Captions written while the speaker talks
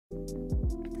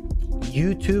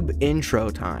YouTube intro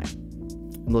time.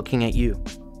 I'm looking at you.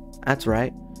 That's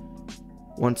right.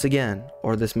 Once again,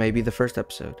 or this may be the first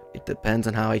episode. It depends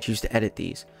on how I choose to edit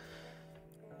these.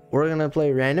 We're gonna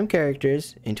play random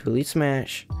characters into Elite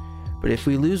Smash, but if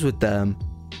we lose with them,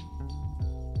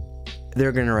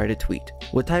 they're gonna write a tweet.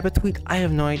 What type of tweet? I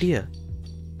have no idea.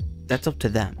 That's up to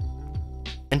them.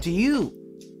 And to you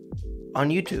on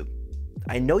YouTube,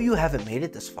 I know you haven't made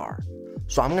it this far,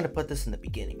 so I'm gonna put this in the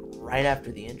beginning, right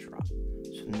after the intro.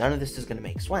 So none of this is gonna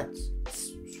make sense.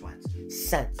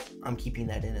 I'm keeping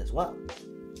that in as well.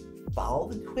 Follow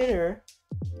the Twitter,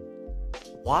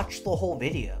 watch the whole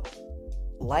video,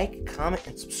 like, comment,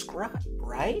 and subscribe,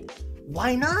 right?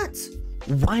 Why not?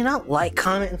 Why not like,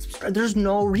 comment, and subscribe? There's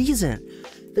no reason.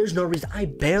 I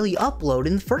barely upload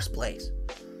in the first place.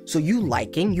 So you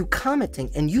liking, you commenting,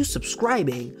 and you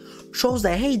subscribing shows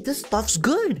that, hey, this stuff's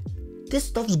good. This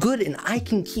stuff's good and I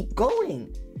can keep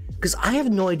going. Because I have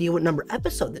no idea what number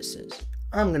episode this is.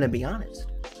 I'm going to be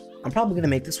honest. I'm probably going to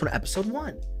make this one episode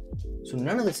 1. So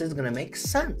none of this is going to make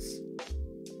sense.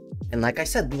 And like I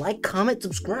said, like, comment,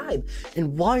 subscribe.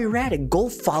 And while you're at it, go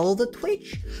follow the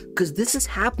Twitch. Because this is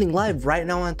happening live right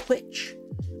now on Twitch.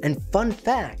 And fun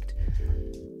fact,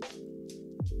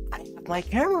 I have my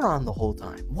camera on the whole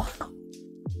time. Wow.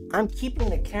 I'm keeping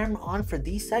the camera on for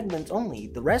these segments only.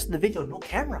 The rest of the video, no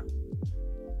camera.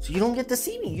 So you don't get to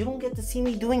see me. You don't get to see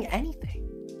me doing anything.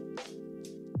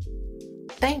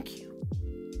 Thank you.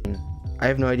 I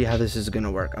have no idea how this is going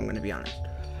to work. I'm going to be honest.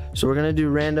 So we're going to do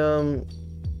random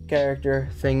character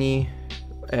thingy.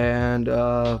 And,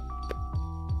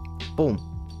 boom.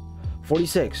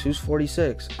 46. Who's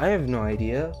 46? I have no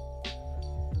idea.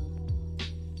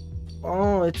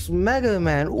 Oh, it's Mega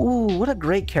Man. Ooh, what a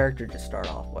great character to start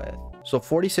off with. So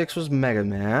 46 was Mega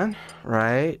Man,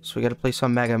 right? So we got to play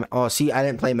some Mega Man. Oh, see, I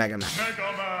didn't play Mega Man.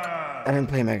 I didn't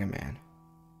play Mega Man.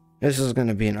 This is going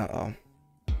to be an uh-oh.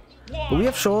 But we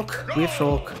have Shulk. We have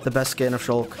Shulk. The best skin of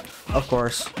Shulk, of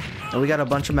course. And we got a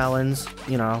bunch of melons,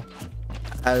 you know,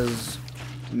 as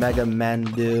Mega Men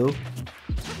do.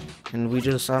 And we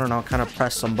just, I don't know, kind of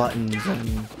press some buttons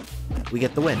and we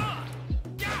get the win.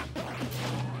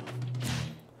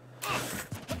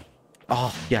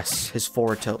 Oh, yes, his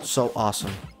forward tilt. So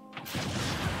awesome.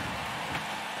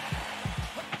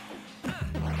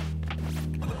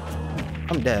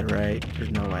 I'm dead, right?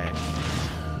 There's no way.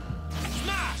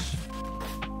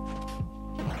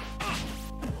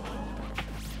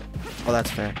 Oh,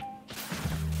 that's fair.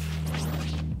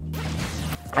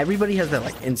 Everybody has that,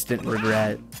 like, instant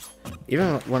regret.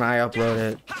 Even when I upload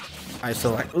it, I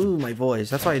still like, ooh, my voice.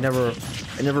 That's why I never,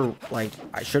 like,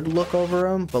 I should look over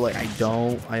them, but, like, I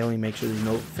don't. I only make sure there's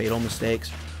no fatal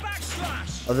mistakes.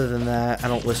 Other than that, I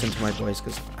don't listen to my voice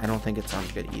because I don't think it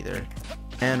sounds good either.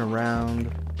 And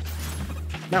around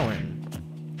melon.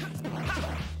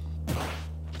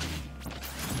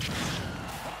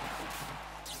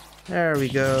 There we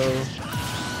go.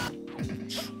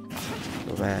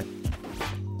 So bad.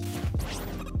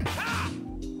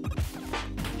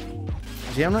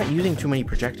 See, I'm not using too many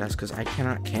projectiles because I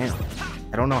cannot camp.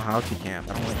 I don't know how to camp.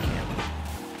 I don't like camp.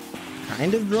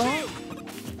 Kind of draw?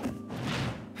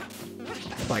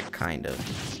 Like, kind of.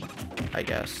 I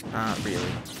guess. Not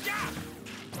really.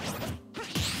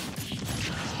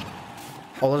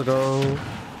 Oh, let's go.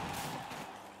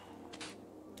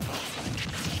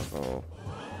 Oh.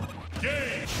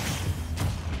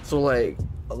 So, like,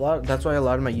 that's why a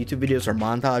lot of my YouTube videos are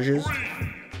montages.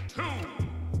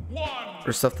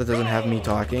 Or stuff that doesn't have me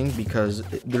talking, because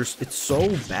it's so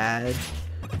bad.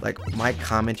 Like, my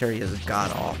commentary is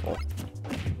god awful.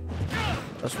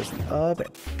 That's what's up.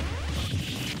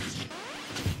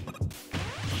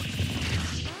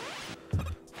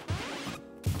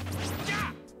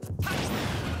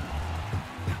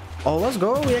 Oh, let's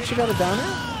go. We actually got it down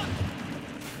there.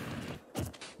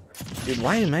 Dude,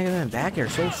 why is Mega Man back here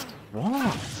so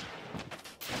strong?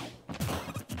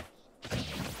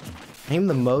 I'm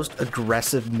the most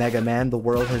aggressive Mega Man the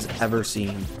world has ever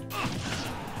seen.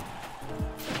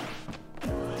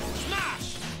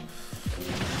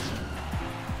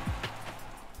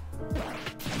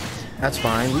 That's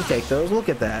fine. We take those. Look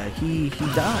at that. He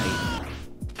died.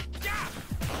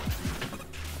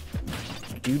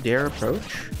 Do you dare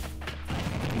approach?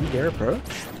 Do you dare approach?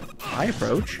 I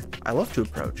approach. I love to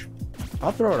approach.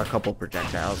 I'll throw out a couple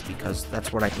projectiles because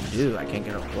that's what I can do. I can't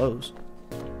get up close.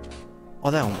 Oh,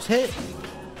 that almost hit.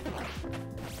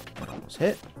 That almost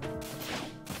hit.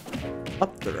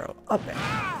 Up throw. Up it.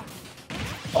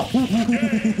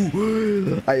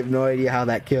 Oh, I have no idea how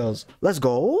that kills. Let's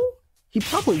go. He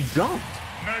probably jumped.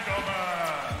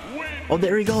 Oh,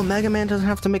 there we go. Mega Man doesn't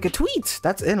have to make a tweet.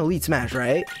 That's in Elite Smash,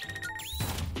 right?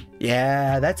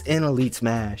 Yeah, that's in Elite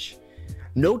Smash.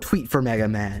 No tweet for Mega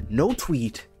Man. No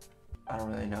tweet. I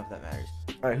don't really know if that matters.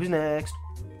 Alright, who's next?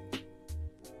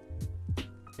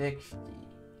 60.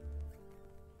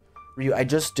 Ryu. I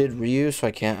just did Ryu,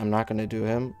 so I'm not gonna do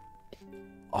him.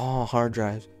 Oh, hard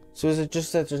drives. So is it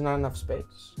just that there's not enough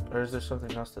space? Or is there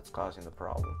something else that's causing the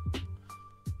problem?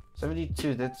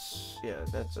 72, that's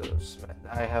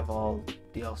I have all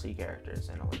DLC characters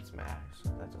in Elite Smash,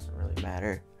 so that doesn't really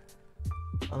matter.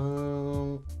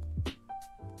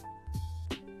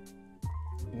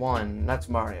 One, that's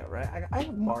Mario, right? I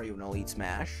have Mario in Elite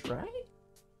Smash, right?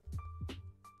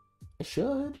 I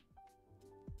should.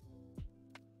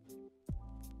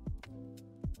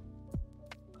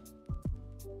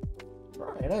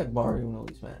 Right, I have Mario in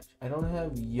Elite Smash. I don't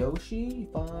have Yoshi,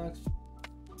 Fox.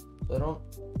 So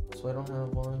I don't have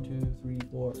 1, 2, 3,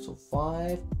 4. So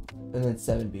 5, and then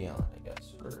 7 beyond, I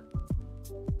guess.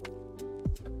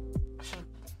 I should have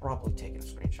probably taken a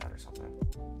screenshot or something.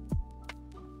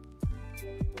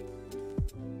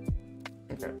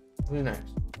 Okay, who's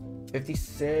next?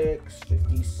 56,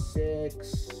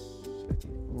 56, 50.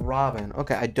 Robin.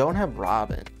 Okay, I don't have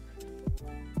Robin.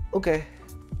 Okay.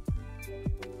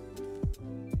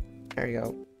 There you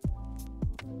go.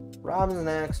 Robin's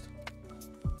next.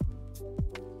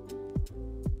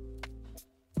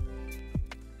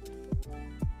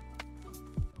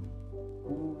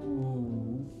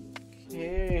 Ooh,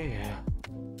 okay.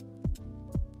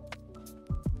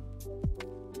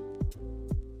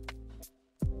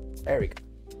 There we go.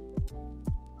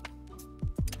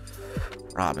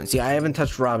 Robin. See, I haven't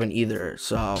touched Robin either,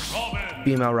 so Robin.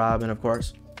 Female Robin, of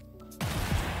course.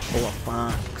 Oh, a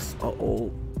Fox.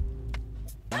 Uh-oh.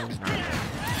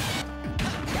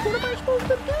 What am I supposed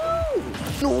to do?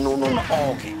 No.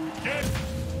 Oh, okay.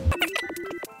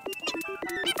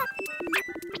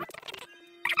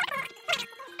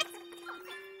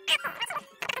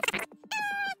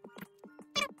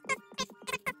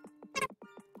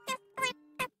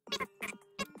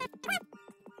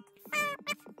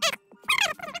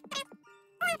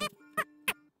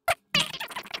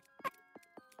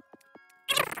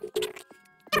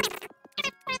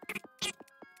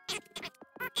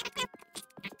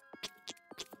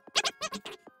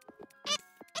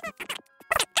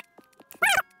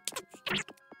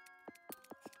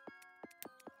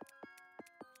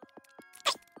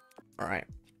 All right.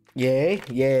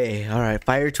 Yay. All right.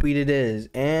 Fire tweet it is.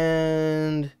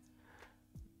 And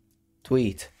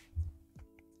tweet.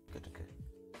 Good.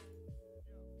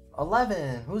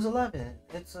 11. Who's 11?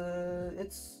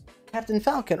 It's Captain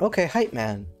Falcon. Okay, hype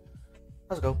man.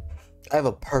 Let's go. I have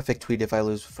a perfect tweet if I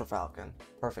lose for Falcon.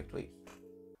 Perfect tweet.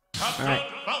 Captain right.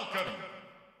 Falcon.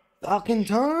 Falcon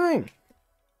time.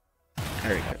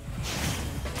 There we go.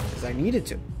 Because I needed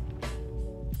to.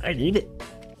 I need it.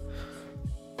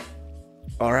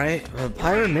 Alright,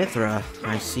 Pyra Mythra.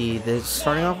 I see this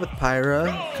starting off with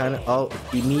Pyra, kind of,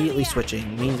 immediately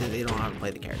switching. Means that they don't know how to play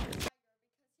the character.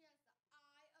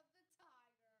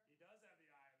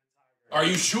 Are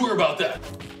you sure about that?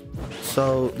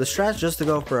 So, the strat's just to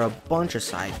go for a bunch of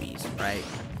side Bs, right?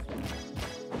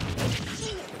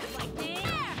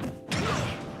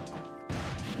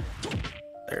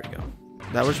 There we go.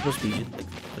 That was supposed to be, like,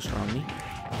 a strong me.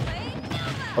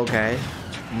 Okay.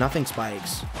 Nothing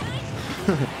spikes.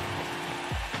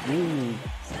 Ooh.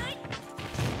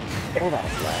 Oh, that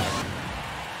flag.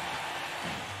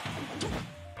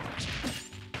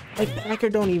 My backer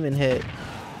don't even hit.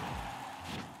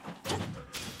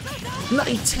 No,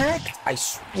 I tanked.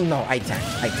 No, I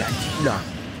tanked.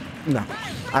 No.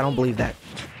 I don't believe that.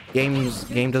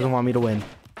 Game doesn't want me to win.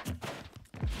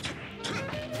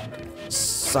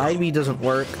 Side B doesn't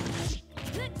work.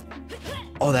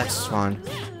 Oh, that's fun.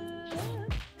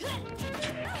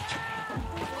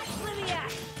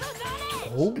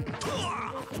 Oh.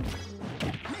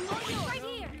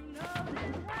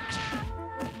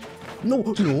 No.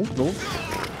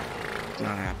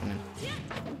 Not happening.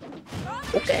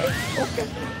 Okay.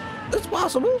 That's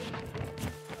possible.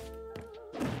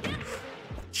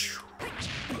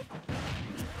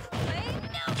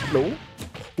 No.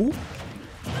 Ooh.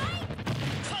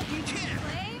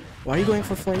 Why are you going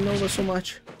for Flame Nova so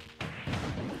much?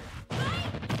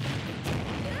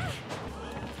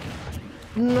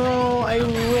 No, I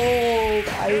rolled.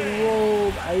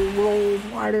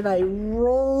 Why did I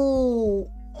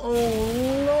roll? Oh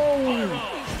no!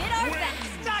 Did our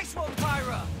best. Nice one,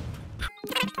 Pyra.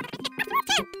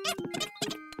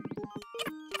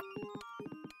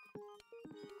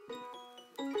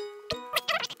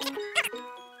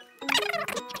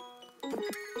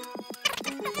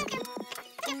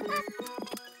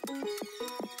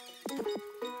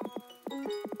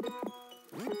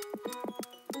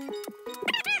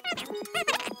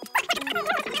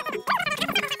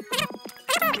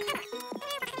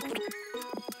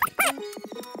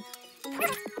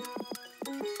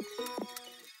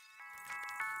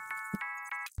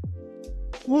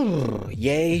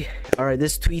 Yay. Alright,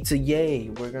 this tweet's a yay.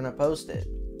 We're gonna post it.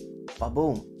 Ba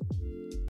boom.